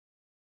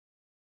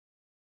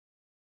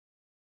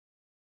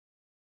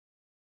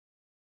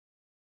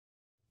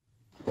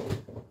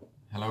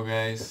Hello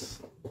guys,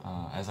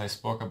 as I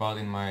spoke about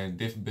in my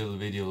diff build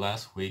video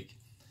last week,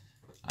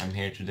 I'm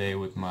here today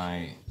with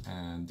my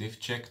diff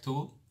check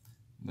tool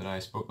that I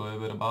spoke a little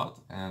bit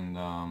about. And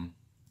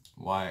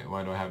why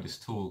do I have this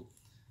tool?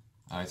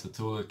 It's a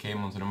tool that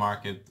came onto the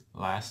market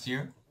last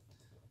year.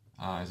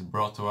 It's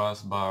brought to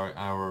us by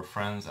our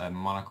friends at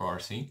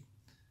MonacoRC,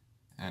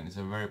 and it's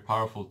a very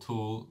powerful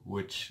tool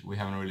which we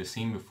haven't really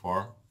seen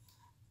before,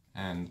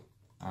 and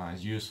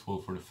it's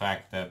useful for the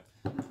fact that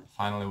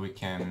finally we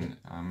can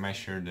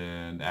measure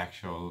the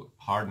actual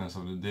hardness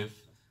of the diff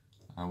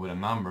with a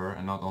number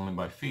and not only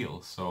by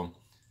feel. So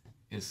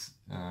it's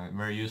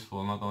very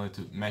useful not only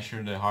to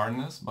measure the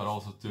hardness but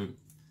also to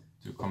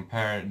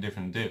compare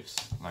different diffs,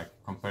 like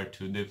compare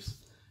two diffs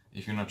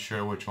if you're not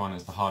sure which one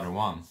is the harder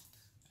one.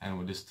 And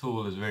with this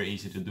tool it's very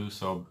easy to do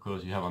so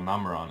because you have a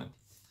number on it,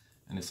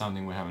 and it's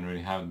something we haven't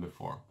really had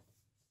before.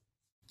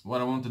 What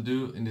I want to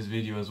do in this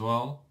video as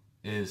well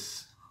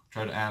is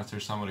try to answer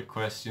some of the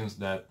questions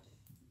that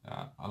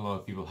a lot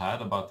of people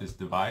had about this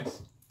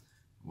device,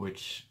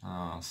 which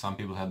some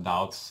people had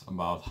doubts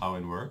about how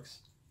it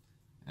works,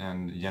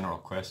 and general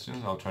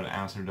questions. I'll try to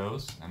answer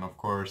those, and of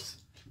course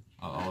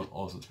I'll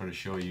also try to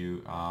show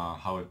you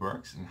how it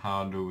works and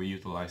how do we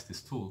utilize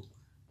this tool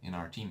in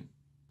our team.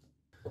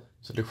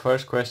 So the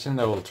first question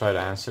that we'll try to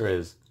answer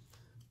is,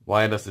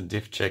 why does the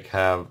Diff Check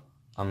have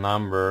a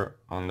number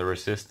on the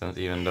resistance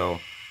even though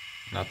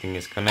nothing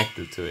is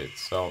connected to it?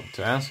 So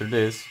to answer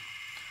this,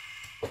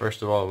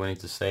 first of all we need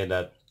to say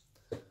that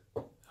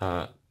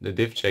the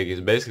Diff Check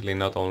is basically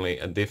not only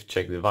a Diff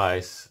Check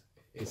device,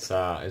 it's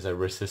a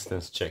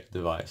resistance check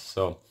device.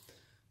 So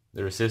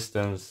the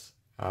resistance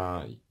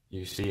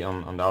you see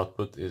on the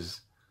output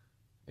is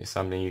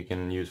something you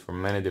can use for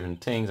many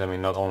different things. I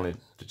mean, not only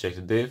to check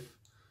the diff,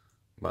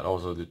 but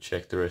also to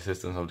check the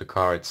resistance of the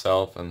car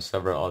itself and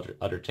several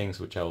other things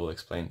which I will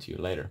explain to you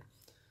later.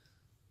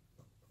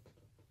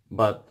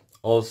 But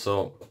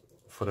also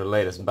for the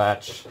latest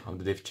batch of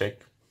the Diff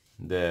Check,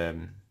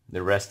 the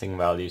resting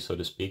value, so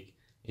to speak,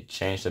 it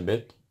changed a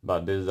bit,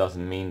 but this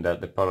doesn't mean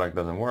that the product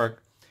doesn't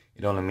work.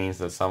 It only means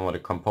that some of the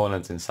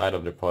components inside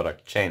of the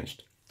product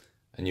changed,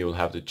 and you will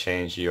have to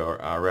change your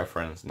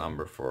reference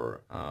number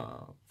for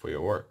your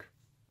work.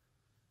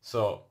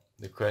 So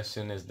the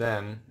question is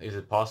then, is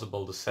it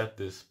possible to set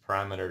this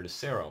parameter to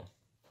 0?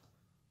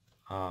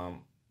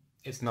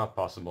 It's not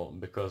possible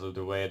because of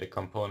the way the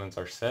components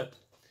are set,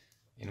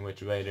 in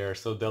which way they are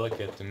so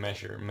delicate to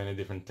measure many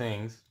different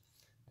things,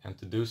 and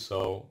to do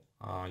so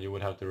you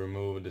would have to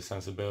remove the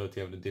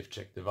sensibility of the Diff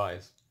Check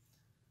device.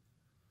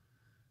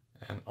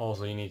 And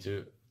also you need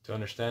to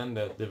understand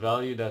that the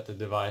value that the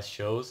device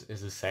shows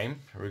is the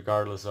same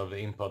regardless of the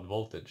input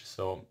voltage.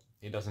 So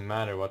it doesn't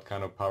matter what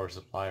kind of power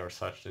supply or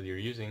such that you're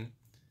using,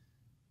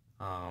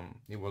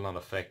 it will not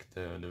affect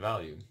the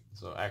value.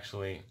 So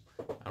actually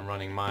I'm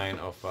running mine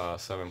of a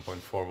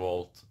 7.4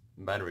 volt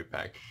battery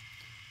pack,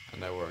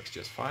 and that works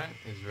just fine.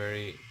 It's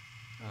very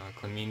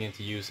convenient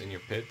to use in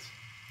your pit.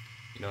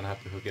 You don't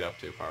have to hook it up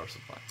to your power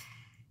supply.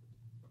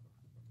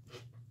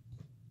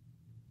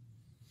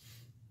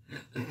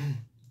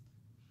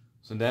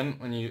 So then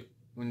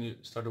when you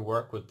start to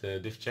work with the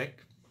Diff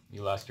Check,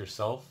 you'll ask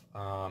yourself,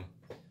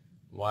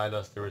 why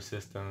does the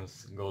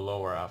resistance go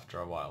lower after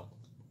a while?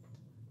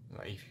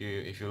 If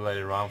you let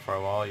it run for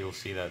a while, you'll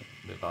see that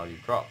the value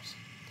drops.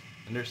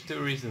 And there's two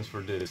reasons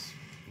for this.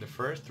 The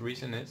first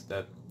reason is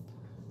that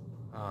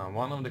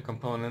one of the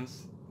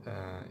components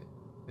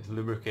is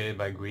lubricated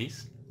by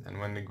grease, and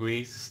when the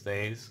grease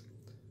stays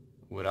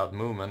without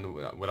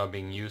movement, without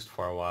being used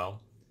for a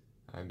while,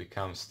 it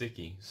becomes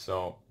sticky.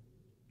 So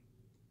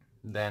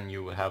then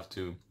you would have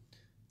to,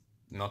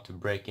 not to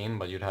break in,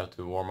 but you'd have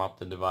to warm up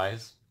the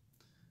device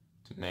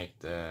to make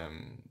the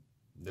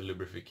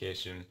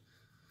lubrication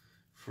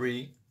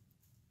free,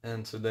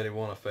 and so that it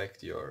won't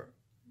affect your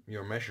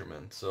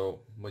measurement. So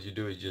what you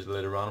do is just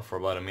let it run for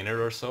about a minute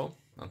or so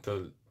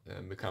until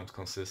it becomes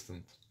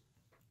consistent.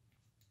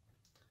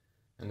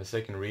 And the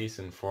second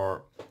reason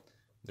for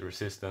the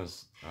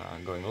resistance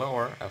going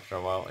lower after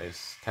a while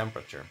is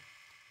temperature.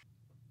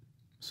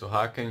 So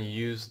how can you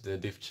use the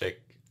Diff Check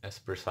as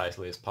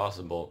precisely as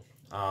possible?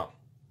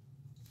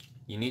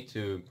 You need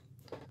to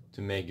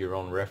make your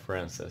own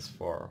references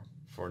for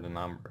the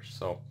numbers.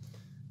 So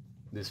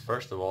this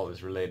first of all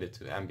is related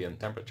to ambient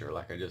temperature,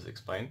 like I just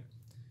explained.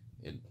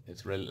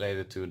 It's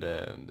related to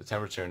the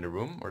temperature in the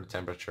room or the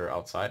temperature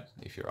outside,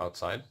 if you're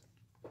outside.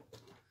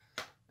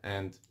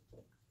 And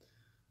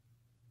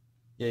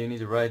yeah, you need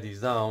to write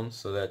these down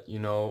so that you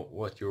know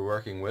what you're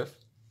working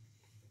with.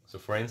 So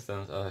for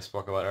instance, as I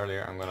spoke about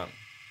earlier, I'm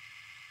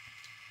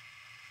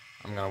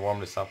gonna warm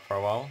this up for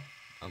a while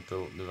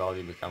until the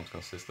value becomes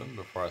consistent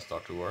before I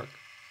start to work.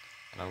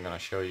 And I'm gonna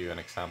show you an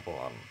example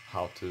on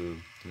how to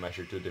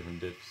measure two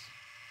different diffs.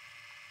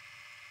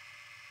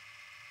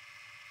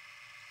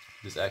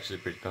 This is actually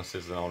pretty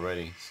consistent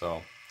already,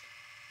 so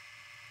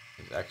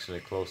it's actually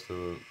close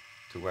to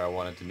where I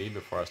want it to be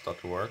before I start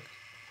to work.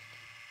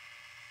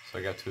 So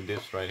I got two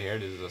diffs right here.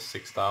 This is a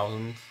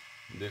 6000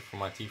 diff for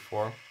my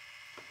T4,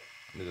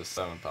 and this is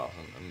 7000.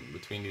 And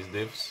between these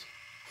diffs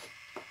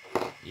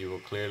you will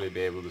clearly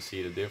be able to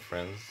see the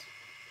difference.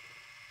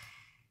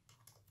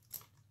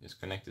 Just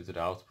connect it to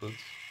the output.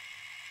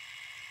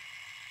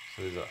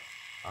 So there's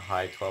a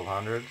high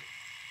 1200,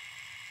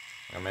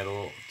 a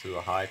middle to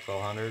a high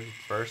 1200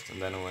 first,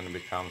 and then when it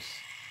becomes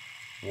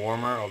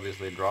warmer,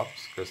 obviously it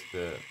drops because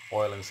the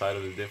oil inside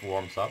of the diff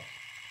warms up.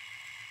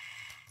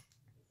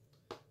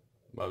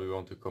 But we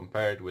want to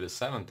compare it with a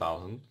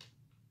 7000.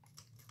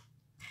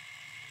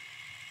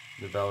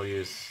 The value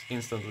is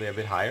instantly a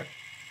bit higher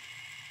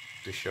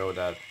to show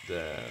that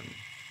the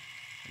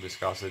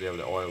viscosity of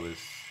the oil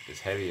is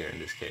heavier in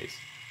this case.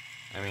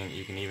 I mean,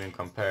 you can even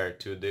compare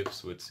two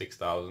diffs with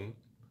 6000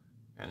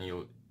 and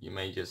you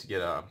may just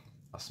get a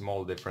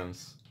small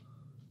difference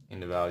in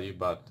the value,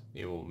 but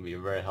it will be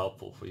very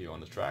helpful for you on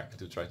the track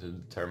to try to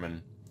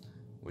determine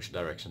which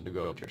direction to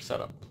go with your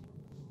setup.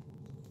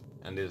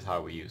 And this is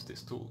how we use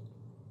this tool.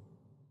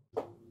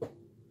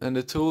 And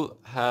the tool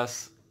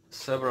has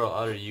several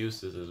other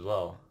uses as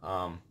well.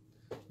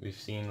 We've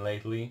seen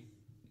lately,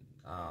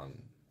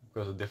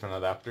 because of different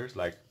adapters,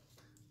 like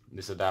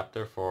this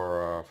adapter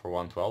for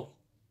 112.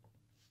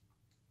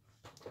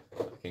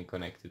 I can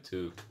connect it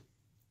to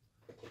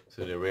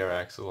the rear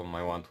axle on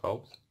my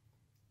 112,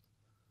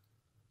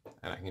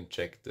 and I can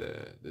check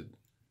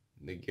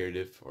the gear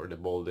diff or the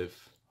ball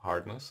diff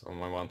hardness on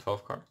my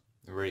 112 car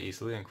very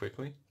easily and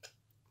quickly.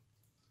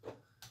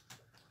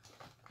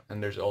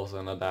 And there's also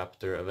an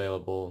adapter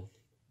available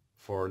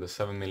for the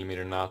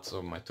 7mm nuts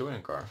of my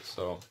touring car,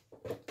 so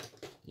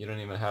you don't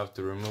even have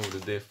to remove the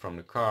diff from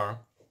the car.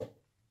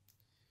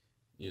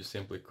 You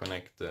simply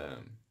connect the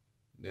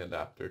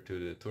adapter to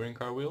the touring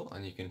car wheel,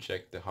 and you can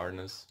check the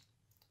hardness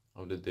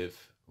of the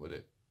diff with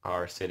the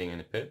car sitting in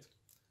the pit,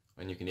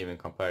 and you can even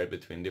compare it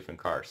between different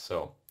cars.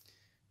 So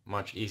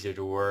much easier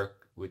to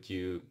work with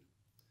you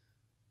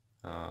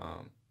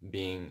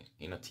being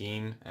in a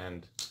team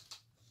and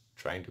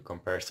trying to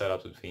compare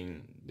setups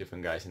between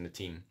different guys in the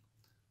team.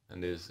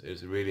 And this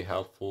is really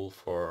helpful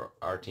for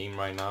our team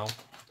right now,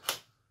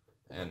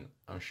 and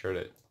I'm sure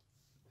that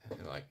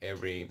like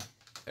every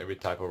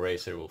type of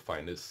racer will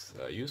find this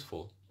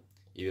useful,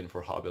 even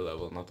for hobby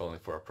level, not only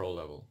for a pro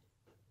level.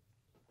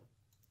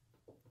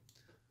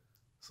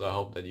 So I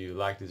hope that you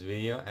liked this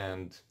video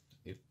and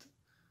it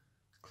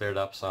cleared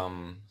up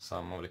some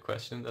of the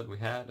questions that we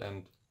had.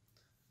 And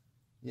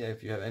yeah,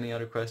 if you have any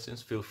other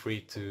questions, feel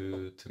free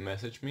to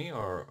message me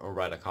or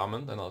write a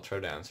comment, and I'll try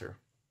to answer.